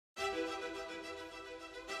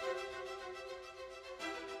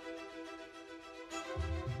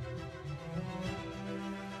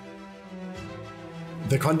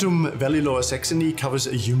The Quantum Valley Lower Saxony covers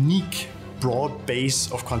a unique, broad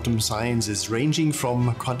base of quantum sciences, ranging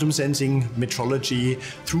from quantum sensing, metrology,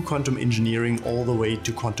 through quantum engineering, all the way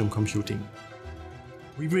to quantum computing.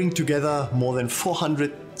 We bring together more than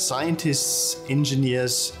 400 scientists,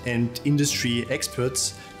 engineers, and industry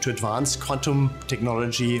experts to advance quantum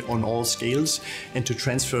technology on all scales and to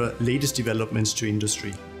transfer latest developments to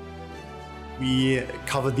industry. We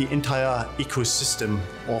cover the entire ecosystem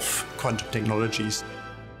of quantum technologies.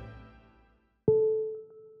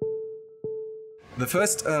 The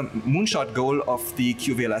first moonshot goal of the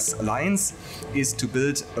QVLS Alliance is to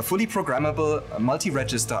build a fully programmable,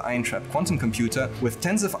 multi-register ion-trap quantum computer with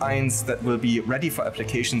tens of ions that will be ready for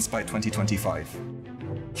applications by 2025.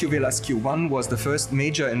 QVLS Q1 was the first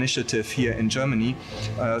major initiative here in Germany,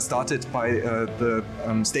 started by the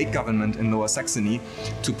state government in Lower Saxony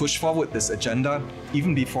to push forward this agenda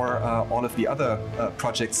even before all of the other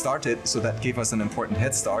projects started, so that gave us an important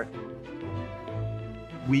head start.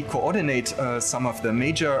 We coordinate some of the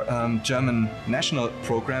major German national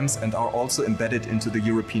programs and are also embedded into the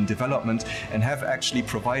European development and have actually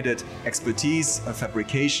provided expertise,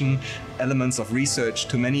 fabrication, elements of research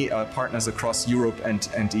to many partners across Europe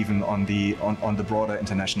and even on the broader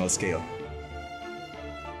international scale.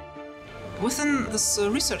 Within this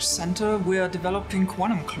research center, we are developing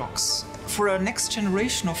quantum clocks for a next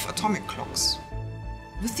generation of atomic clocks.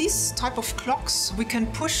 With these type of clocks, we can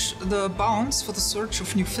push the bounds for the search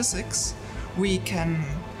of new physics. We can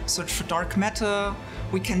search for dark matter.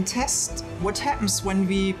 We can test what happens when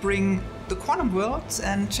we bring the quantum world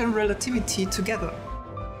and general relativity together.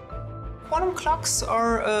 Quantum clocks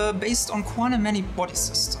are based on quantum many-body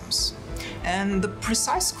systems. And the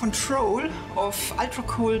precise control of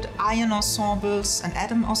ultra-cold ion ensembles and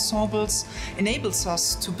atom ensembles enables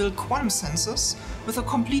us to build quantum sensors with a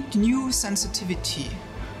complete new sensitivity.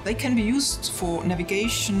 They can be used for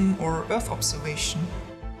navigation or Earth observation.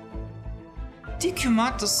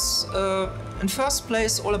 TerraQ is in first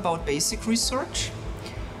place all about basic research.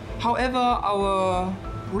 However, our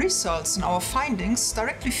results and our findings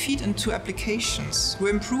directly feed into applications. We're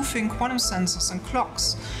improving quantum sensors and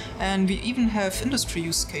clocks, and we even have industry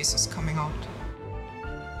use cases coming out.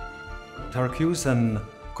 TerraQ is a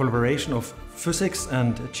collaboration of physics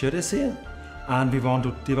and geodesy, and we want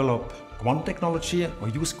to develop quantum technology or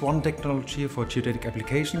use quantum technology for geodetic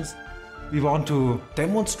applications. We want to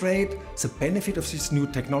demonstrate the benefit of this new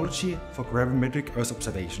technology for gravimetric Earth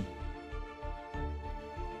observation.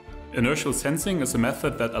 Inertial sensing is a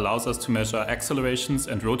method that allows us to measure accelerations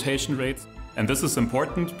and rotation rates, and this is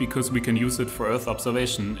important because we can use it for Earth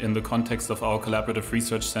observation in the context of our collaborative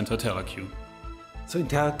research center TerraQ. So in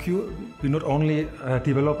TerraQ, we not only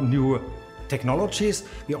develop new technologies,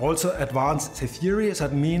 we also advance the theory.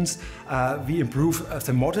 That means we improve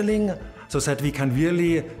the modeling so that we can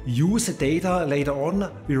really use the data later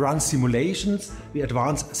on. We run simulations, we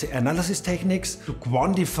advance the analysis techniques to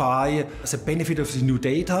quantify the benefit of the new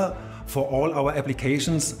data for all our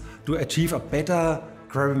applications to achieve a better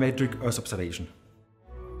gravimetric Earth observation.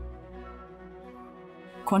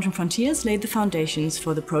 QuantumFrontiers laid the foundations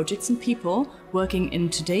for the projects and people working in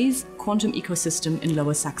today's quantum ecosystem in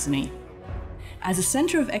Lower Saxony. As a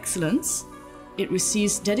center of excellence, it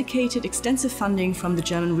receives dedicated extensive funding from the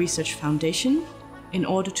German Research Foundation in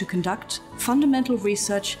order to conduct fundamental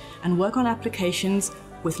research and work on applications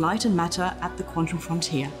with light and matter at the quantum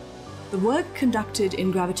frontier. The work conducted in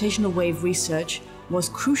gravitational wave research was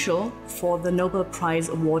crucial for the Nobel Prize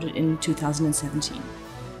awarded in 2017.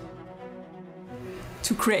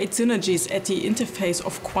 To create synergies at the interface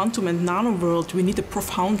of quantum and nano world, we need a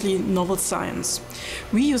profoundly novel science.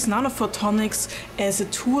 We use nanophotonics as a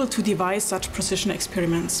tool to devise such precision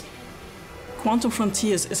experiments.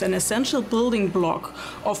 QuantumFrontiers is an essential building block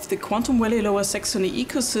of the Quantum Valley Lower Saxony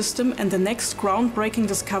ecosystem and the next groundbreaking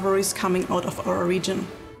discoveries coming out of our region.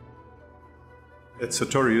 At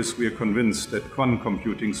Sartorius, we are convinced that quantum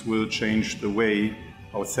computing will change the way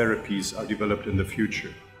how therapies are developed in the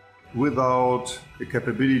future. Without the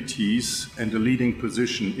capabilities and a leading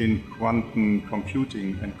position in quantum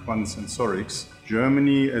computing and quantum sensorics,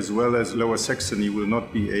 Germany as well as Lower Saxony will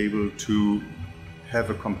not be able to have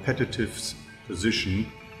a competitive position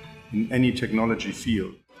in any technology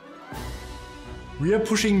field. We are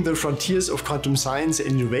pushing the frontiers of quantum science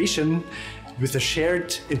and innovation with a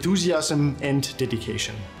shared enthusiasm and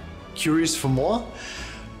dedication. Curious for more?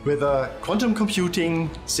 Whether quantum computing,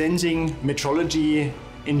 sensing, metrology,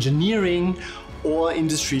 engineering or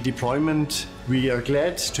industry deployment, we are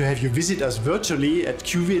glad to have you visit us virtually at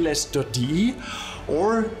qvls.de,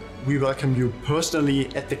 or we welcome you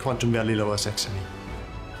personally at the Quantum Valley Lower Saxony.